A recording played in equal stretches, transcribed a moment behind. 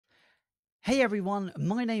Hey everyone,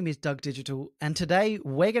 my name is Doug Digital, and today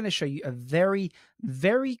we're going to show you a very,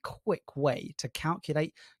 very quick way to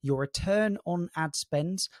calculate your return on ad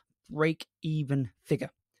spend's break-even figure.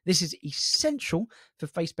 This is essential for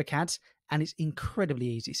Facebook ads, and it's incredibly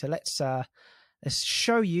easy. So let's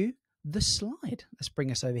show you the slide. Let's bring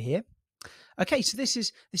us over here. Okay, so this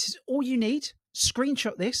is all you need.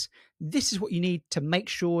 Screenshot this. This is what you need to make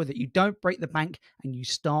sure that you don't break the bank and you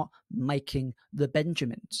start making the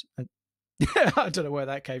Benjamins. I don't know where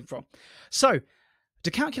that came from. So to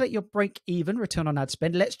calculate your break-even return on ad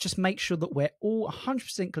spend, let's just make sure that we're all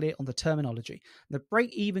 100% clear on the terminology. The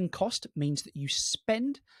break-even cost means that you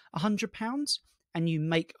spend £100 and you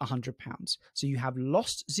make £100. So you have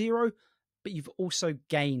lost zero, but you've also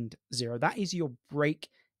gained zero. That is your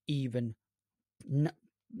break-even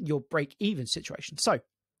situation. So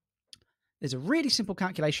there's a really simple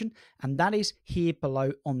calculation, and that is here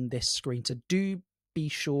below on this screen. So do be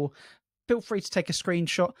sure. Feel free to take a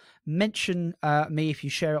screenshot, mention me if you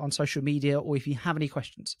share it on social media or if you have any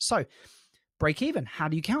questions. So break even, how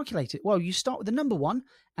do you calculate it? Well, you start with the number one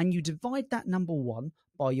and you divide that number one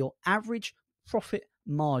by your average profit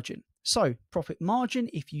margin. So profit margin,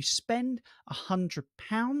 if you spend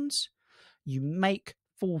 £100, you make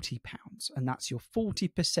 £40, and that's your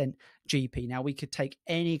 40% GP. Now we could take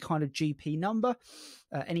any kind of GP number,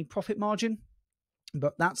 any profit margin,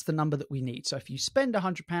 but that's the number that we need. So if you spend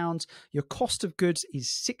 £100, your cost of goods is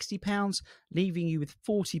 £60, leaving you with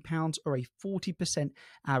 £40 or a 40%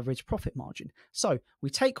 average profit margin. So we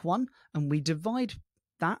take one and we divide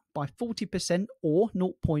that by 40% or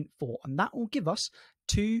 0.4, and that will give us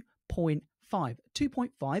 2.5.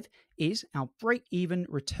 2.5 is our break-even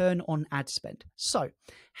return on ad spend. So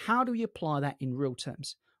how do we apply that in real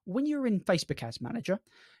terms? When you're in Facebook Ads Manager,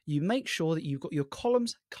 you make sure that you've got your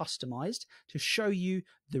columns customized to show you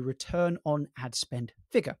the return on ad spend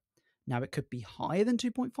figure. Now, it could be higher than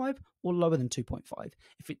 2.5 or lower than 2.5.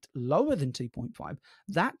 If it's lower than 2.5,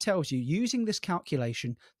 that tells you, using this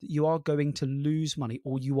calculation, that you are going to lose money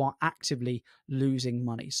or you are actively losing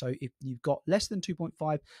money. So if you've got less than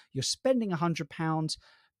 2.5, you're spending £100,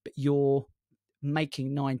 but you're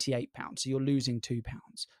making £98, so you're losing £2.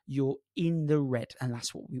 You're in the red, and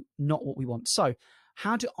that's not what we want. So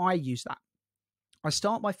how do I use that? I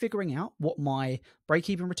start by figuring out what my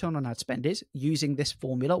break-even return on ad spend is using this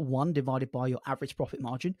formula, 1 divided by your average profit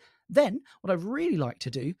margin. Then what I really like to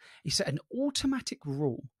do is set an automatic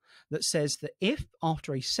rule that says that if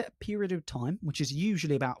after a set period of time, which is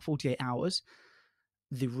usually about 48 hours,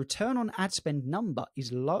 the return on ad spend number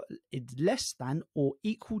is less than or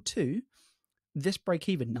equal to this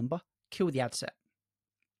break-even number, kill the ad set.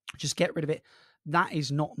 Just get rid of it. That is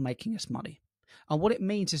not making us money. And what it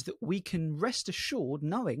means is that we can rest assured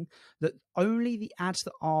knowing that only the ads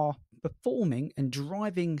that are performing and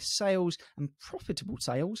driving sales and profitable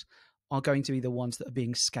sales are going to be the ones that are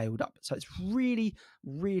being scaled up. So it's really,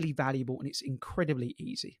 really valuable, and it's incredibly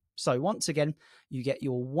easy. So once again, you get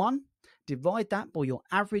your 1, divide that by your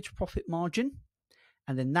average profit margin,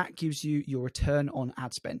 and then that gives you your return on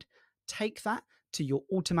ad spend. Take that to your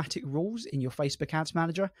automatic rules in your Facebook Ads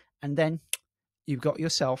Manager, and then you've got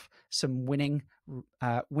yourself some winning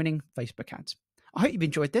Facebook ads. I hope you've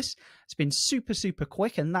enjoyed this. It's been super, super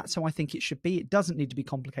quick, and that's how I think it should be. It doesn't need to be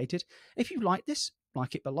complicated. If you like this,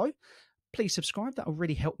 like it below. Please subscribe. That will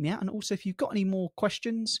really help me out. And also, if you've got any more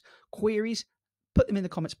questions, queries, put them in the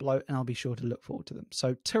comments below, and I'll be sure to look forward to them.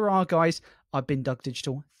 So, ta-ra, guys. I've been Doug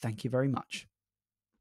Digital. Thank you very much.